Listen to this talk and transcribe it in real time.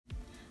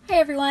Hi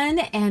everyone,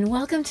 and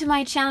welcome to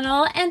my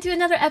channel and to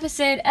another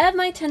episode of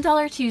my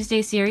 $10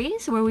 Tuesday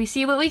series where we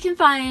see what we can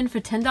find for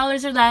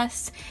 $10 or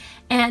less.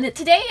 And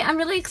today I'm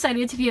really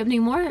excited to be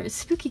opening more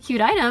spooky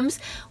cute items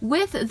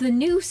with the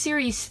new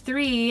Series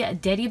 3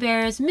 Deddy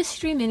Bears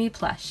Mystery Mini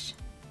Plush.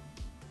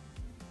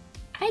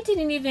 I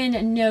didn't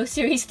even know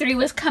Series 3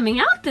 was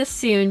coming out this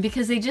soon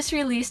because they just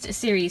released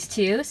Series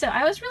 2, so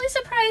I was really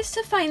surprised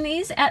to find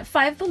these at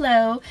Five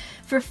Below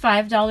for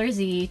 $5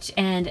 each,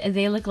 and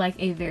they look like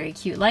a very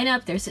cute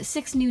lineup. There's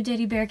 6 new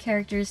Deddy Bear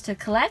characters to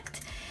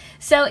collect.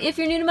 So if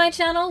you're new to my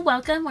channel,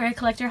 welcome. We're a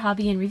collector,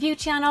 hobby, and review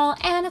channel,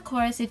 and of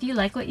course, if you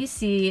like what you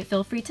see,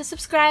 feel free to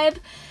subscribe.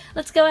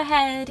 Let's go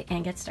ahead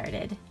and get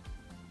started.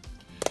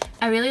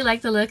 I really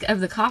like the look of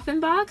the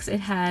coffin box. It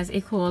has a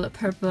cool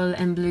purple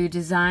and blue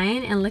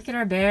design, and look at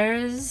our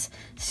bears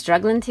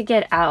struggling to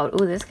get out.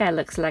 Oh, this guy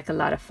looks like a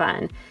lot of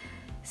fun.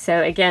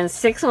 So again,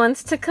 6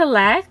 ones to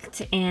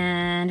collect,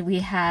 and we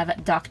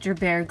have Dr.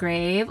 Bear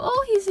Grave.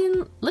 Oh, he's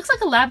in, looks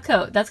like a lab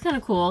coat. That's kind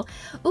of cool.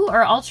 Oh,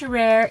 our ultra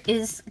rare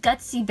is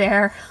Gutsy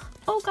Bear.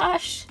 Oh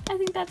gosh, I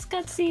think that's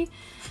Gutsy.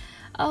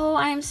 Oh,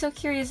 I am so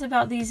curious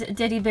about these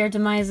Deddy Bear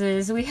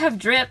demises. We have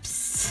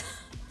Drips.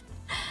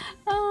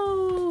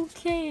 Oh,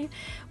 okay.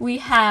 We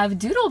have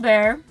Doodle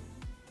Bear.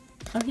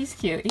 Oh, he's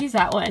cute. He's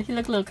that one. He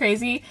looked a little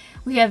crazy.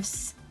 We have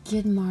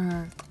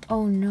Skidmark.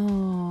 Oh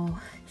no.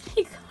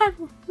 He got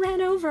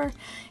ran over.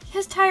 He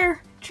has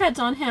tire treads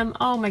on him.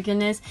 Oh my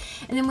goodness.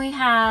 And then we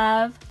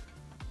have,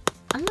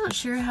 I'm not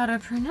sure how to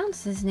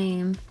pronounce his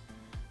name.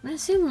 I'm gonna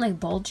assume like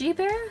Bulgy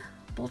Bear?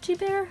 Bulgy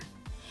Bear?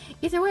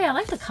 Either way, I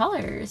like the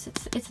colors.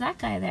 It's that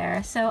guy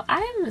there. So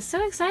I'm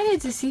so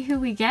excited to see who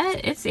we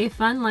get. It's a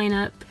fun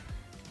lineup.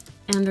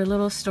 And their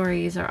little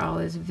stories are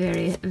always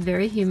very,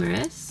 very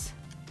humorous.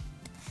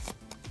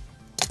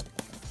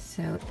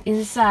 So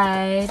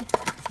inside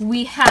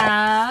we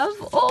have,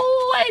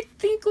 oh, I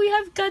think we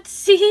have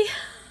Gutsy.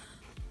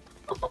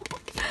 Oh,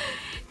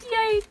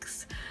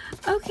 yikes.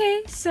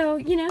 Okay, so,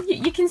 you know,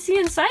 you can see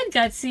inside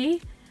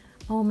Gutsy.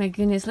 Oh my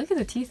goodness, look at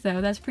the teeth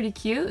though. That's pretty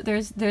cute.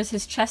 There's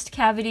his chest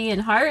cavity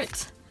and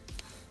heart.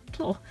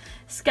 Little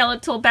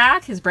skeletal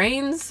back, his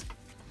brains.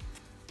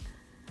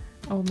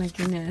 Oh my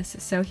goodness.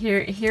 So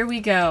here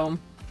we go.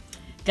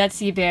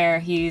 Gutsy Bear.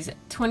 He's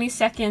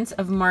 22nd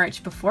of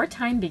March, before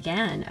time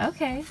began.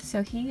 Okay,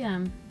 so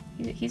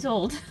he's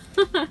old.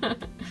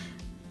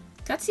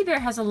 Gutsy Bear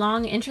has a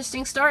long,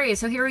 interesting story.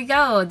 So here we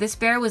go. This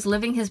bear was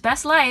living his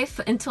best life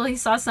until he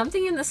saw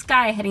something in the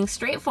sky heading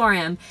straight for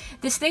him.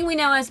 This thing we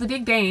know as the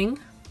Big Bang.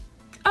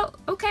 Oh,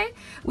 okay.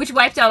 Which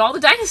wiped out all the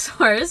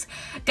dinosaurs.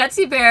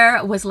 Gutsy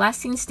Bear was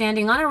last seen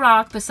standing on a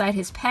rock beside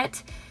his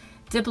pet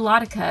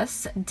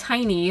Diplodocus,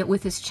 Tiny,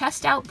 with his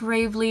chest out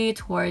bravely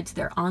towards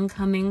their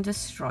oncoming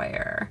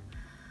destroyer.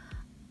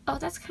 Oh,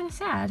 that's kind of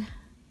sad.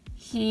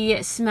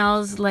 He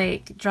smells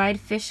like dried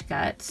fish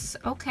guts.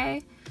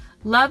 Okay.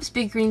 Loves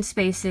big green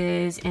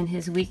spaces, and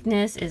his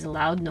weakness is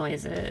loud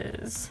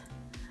noises.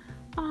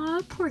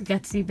 Aw, poor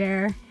Gutsy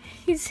Bear.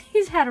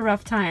 He's had a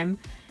rough time.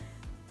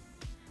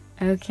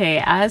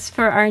 Okay, as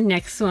for our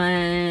next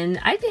one,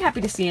 I'd be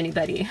happy to see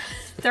anybody.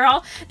 They're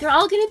all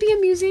gonna be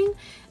amusing.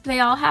 They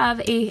all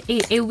have a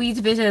wee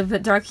bit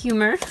of dark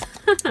humor.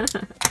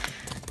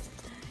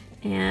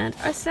 And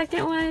our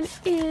second one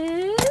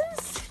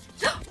is,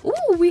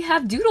 ooh, we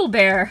have Doodle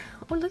Bear.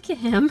 Oh, look at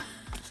him.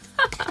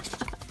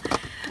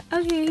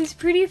 Okay, he's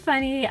pretty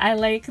funny. I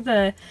like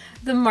the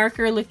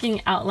marker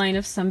looking outline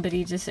of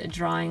somebody just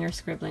drawing or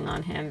scribbling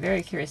on him.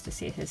 Very curious to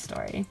see his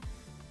story.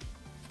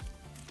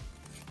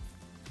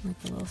 Like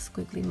the little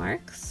squiggly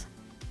marks.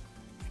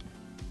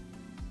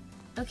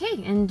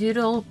 Okay, and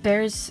Doodle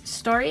Bear's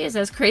story is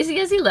as crazy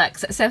as he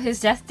looks. So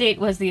his death date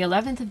was the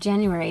 11th of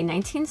January,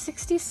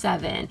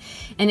 1967.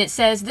 And it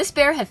says, this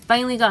bear had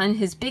finally gotten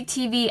his big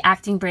TV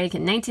acting break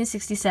in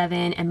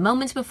 1967, and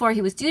moments before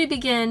he was due to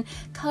begin,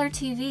 color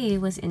TV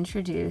was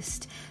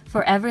introduced,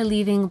 forever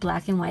leaving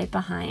black and white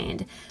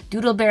behind.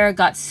 Doodle Bear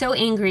got so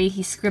angry,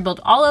 he scribbled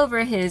all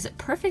over his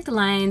perfect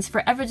lines,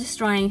 forever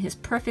destroying his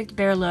perfect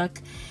bear look.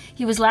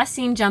 He was last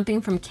seen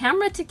jumping from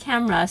camera to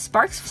camera,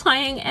 sparks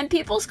flying, and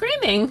people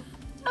screaming.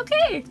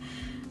 Okay.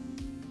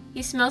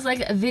 He smells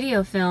like a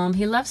video film.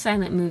 He loves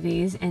silent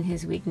movies, and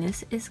his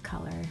weakness is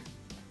color.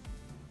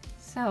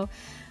 So,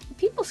 the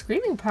people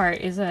screaming part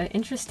is an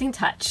interesting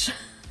touch.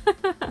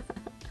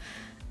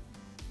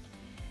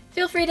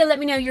 Feel free to let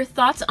me know your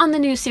thoughts on the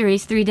new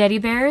Series 3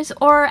 Deddy Bears,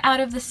 or out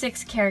of the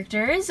 6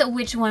 characters,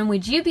 which one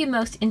would you be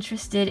most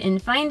interested in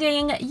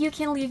finding? You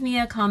can leave me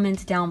a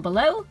comment down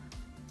below.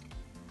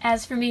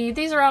 As for me,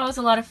 these are always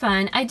a lot of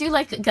fun. I do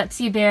like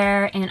Gutsy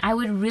Bear, and I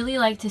would really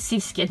like to see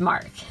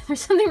Skidmark. There's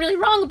something really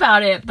wrong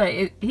about it, but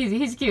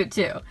he's cute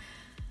too.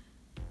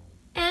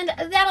 And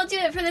that'll do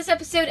it for this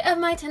episode of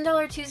my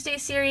 $10 Tuesday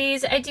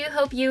series. I do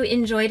hope you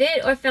enjoyed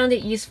it or found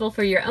it useful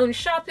for your own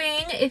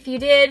shopping. If you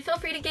did, feel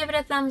free to give it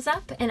a thumbs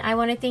up, and I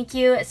want to thank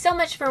you so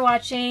much for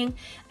watching.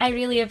 I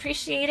really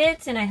appreciate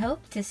it, and I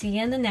hope to see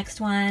you in the next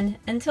one.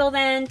 Until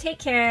then, take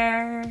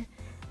care.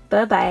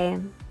 Bye-bye.